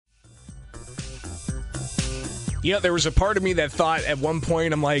You know, there was a part of me that thought at one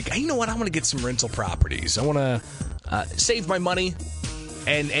point, I'm like, hey, you know what? I want to get some rental properties. I want to save my money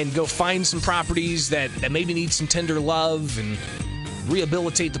and go find some properties that maybe need some tender love and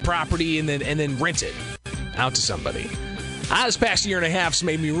rehabilitate the property and then rent it out to somebody. This past year and a half has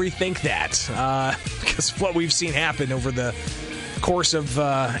made me rethink that because of what we've seen happen over the course of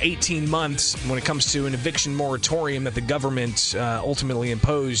 18 months when it comes to an eviction moratorium that the government ultimately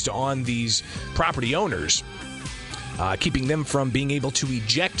imposed on these property owners, keeping them from being able to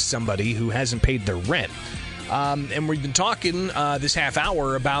eject somebody who hasn't paid their rent. And we've been talking this half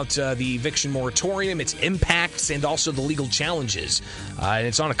hour about the eviction moratorium, its impacts, and also the legal challenges. And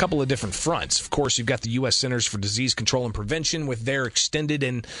it's on a couple of different fronts. Of course, you've got the U.S. Centers for Disease Control and Prevention with their extended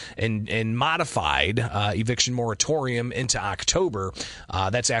and modified eviction moratorium into October.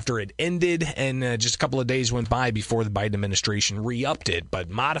 That's after it ended, and just a couple of days went by before the Biden administration re-upped it, but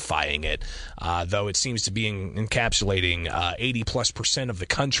modifying it, though it seems to be encapsulating 80+% of the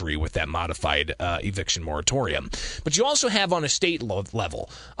country with that modified eviction moratorium. But you also have on a state level,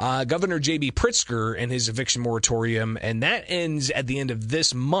 Governor J.B. Pritzker and his eviction moratorium, and that ends at the end of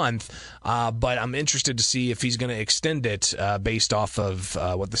this month. But I'm interested to see if he's going to extend it based off of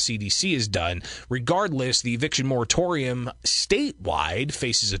what the CDC has done. Regardless, the eviction moratorium statewide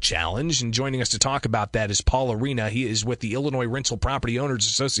faces a challenge. And joining us to talk about that is Paul Arena. He is with the Illinois Rental Property Owners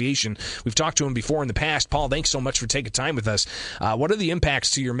Association. We've talked to him before in the past. Paul, thanks so much for taking time with us. What are the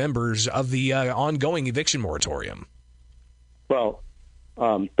impacts to your members of the ongoing eviction moratorium? Well,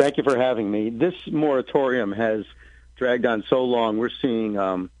 thank you for having me. This moratorium has dragged on so long. We're seeing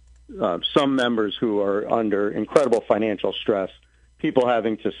some members who are under incredible financial stress, people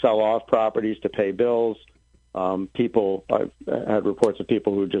having to sell off properties to pay bills. I've had reports of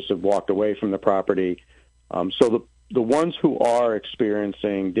people who just have walked away from the property. So the ones who are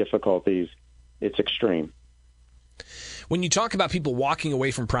experiencing difficulties, it's extreme. When you talk about people walking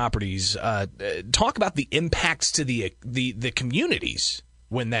away from properties, talk about the impacts to the communities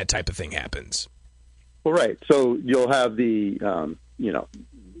when that type of thing happens. Well, right. So you'll have the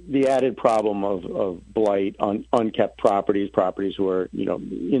added problem of blight on unkept properties who are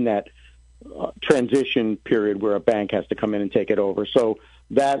in that transition period where a bank has to come in and take it over. So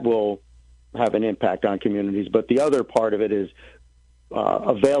that will have an impact on communities. But the other part of it is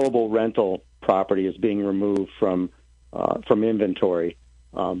available rental property is being removed from inventory,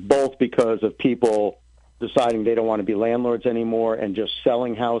 both because of people deciding they don't want to be landlords anymore and just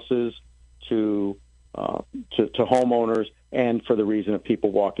selling houses to homeowners, and for the reason of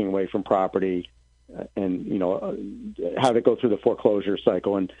people walking away from property and have it go through the foreclosure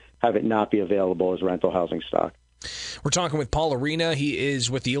cycle and have it not be available as rental housing stock. We're talking with Paul Arena. He is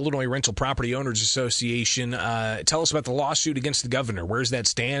with the Illinois Rental Property Owners Association. Tell us about the lawsuit against the governor. Where does that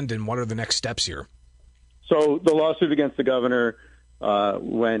stand, and what are the next steps here? So the lawsuit against the governor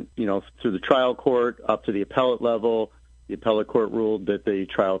went, through the trial court up to the appellate level. The appellate court ruled that the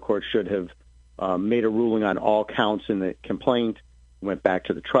trial court should have made a ruling on all counts in the complaint. Went back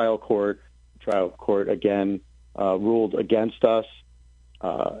to the trial court. The trial court again ruled against us.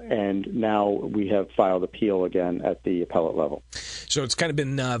 And now we have filed appeal again at the appellate level. So it's kind of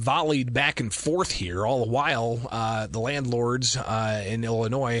been volleyed back and forth here. All the while, the landlords in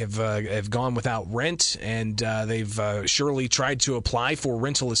Illinois have gone without rent, and they've surely tried to apply for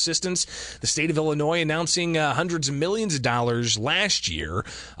rental assistance. The state of Illinois announcing hundreds of millions of dollars last year.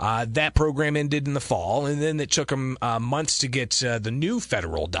 That program ended in the fall, and then it took them months to get the new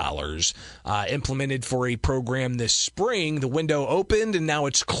federal dollars implemented for a program this spring. The window opened, and now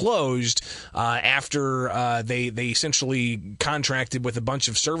it's closed after they essentially contracted with a bunch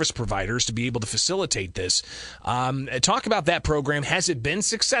of service providers to be able to facilitate this. Talk about that program. Has it been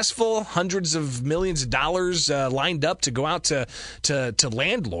successful? Hundreds of millions of dollars lined up to go out to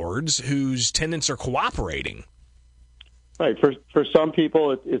landlords whose tenants are cooperating. Right. For some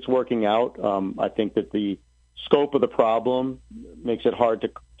people, it's working out. I think that the scope of the problem makes it hard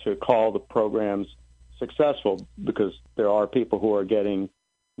to call the programs successful because there are people who are being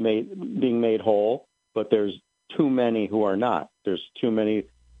made whole, but there's too many who are not. There's too many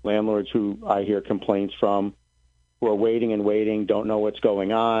landlords who I hear complaints from who are waiting and waiting, don't know what's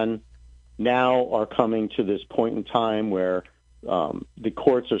going on, now are coming to this point in time where the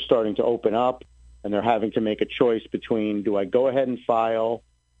courts are starting to open up and they're having to make a choice between, do I go ahead and file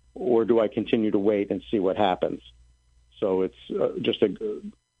or do I continue to wait and see what happens? So it's just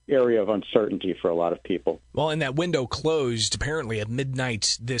an area of uncertainty for a lot of people. Well, and that window closed apparently at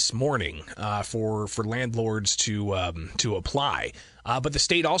midnight this morning for landlords to apply. But the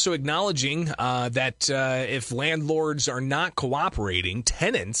state also acknowledging that if landlords are not cooperating,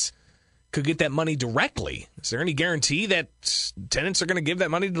 tenants could get that money directly. Is there any guarantee that tenants are going to give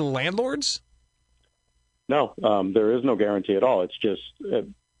that money to the landlords? No, there is no guarantee at all. It's just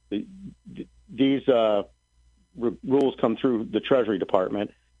these rules come through the Treasury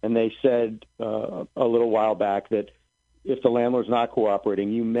Department, and they said a little while back that if the landlord's not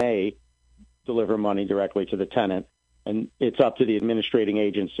cooperating, you may deliver money directly to the tenant, and it's up to the administrating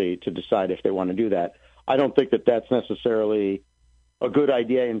agency to decide if they want to do that. I don't think that that's necessarily a good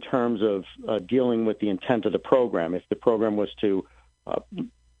idea in terms of dealing with the intent of the program. If the program was to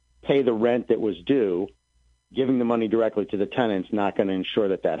pay the rent that was due, giving the money directly to the tenant's not going to ensure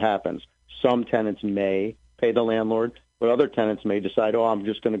that that happens. Some tenants may pay the landlord, but other tenants may decide, oh, I'm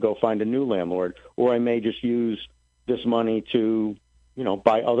just going to go find a new landlord, or I may just use this money to,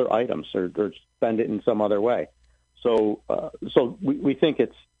 buy other items or spend it in some other way. So we think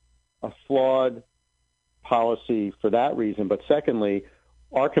it's a flawed policy for that reason. But secondly,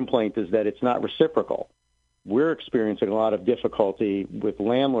 our complaint is that it's not reciprocal. We're experiencing a lot of difficulty with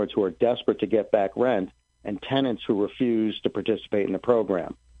landlords who are desperate to get back rent and tenants who refuse to participate in the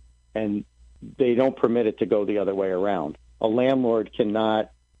program. And they don't permit it to go the other way around. A landlord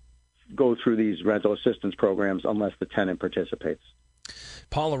cannot go through these rental assistance programs unless the tenant participates.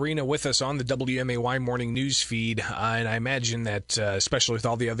 Paul Arena with us on the WMAY morning news feed, and I imagine that especially with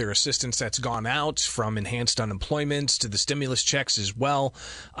all the other assistance that's gone out, from enhanced unemployment to the stimulus checks as well,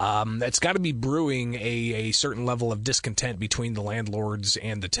 that's got to be brewing a certain level of discontent between the landlords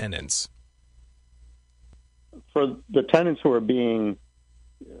and the tenants. For the tenants who are being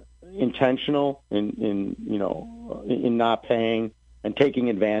intentional in not paying and taking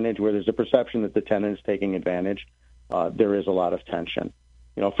advantage, where there's a perception that the tenant is taking advantage, there is a lot of tension.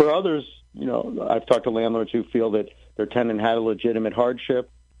 For others, I've talked to landlords who feel that their tenant had a legitimate hardship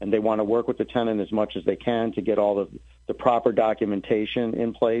and they want to work with the tenant as much as they can to get all the proper documentation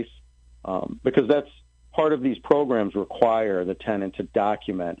in place, because that's part of these programs require the tenant to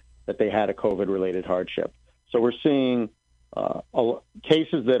document that they had a COVID-related hardship. So we're seeing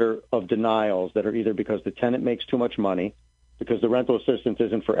cases that are of denials that are either because the tenant makes too much money, because the rental assistance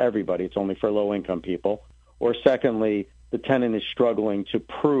isn't for everybody, it's only for low-income people, or secondly, the tenant is struggling to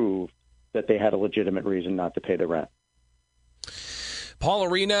prove that they had a legitimate reason not to pay the rent. Paul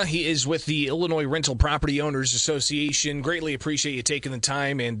Arena, he is with the Illinois Rental Property Owners Association. Greatly appreciate you taking the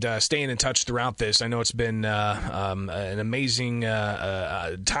time and staying in touch throughout this. I know it's been an amazing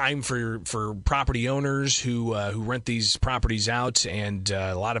time for property owners who rent these properties out, and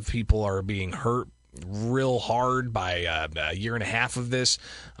a lot of people are being hurt real hard by a year and a half of this,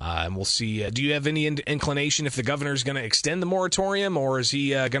 and we'll see. Do you have any inclination if the governor is going to extend the moratorium, or is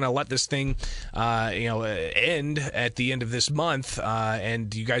he going to let this thing end at the end of this month,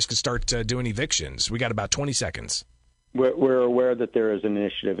 and you guys can start doing evictions? We got about 20 seconds. We're aware that there is an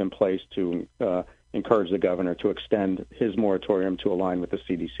initiative in place to encourage the governor to extend his moratorium to align with the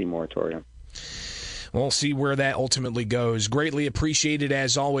CDC moratorium. We'll see where that ultimately goes. Greatly appreciated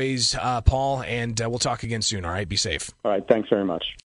as always, Paul, and we'll talk again soon. All right, be safe. All right, thanks very much.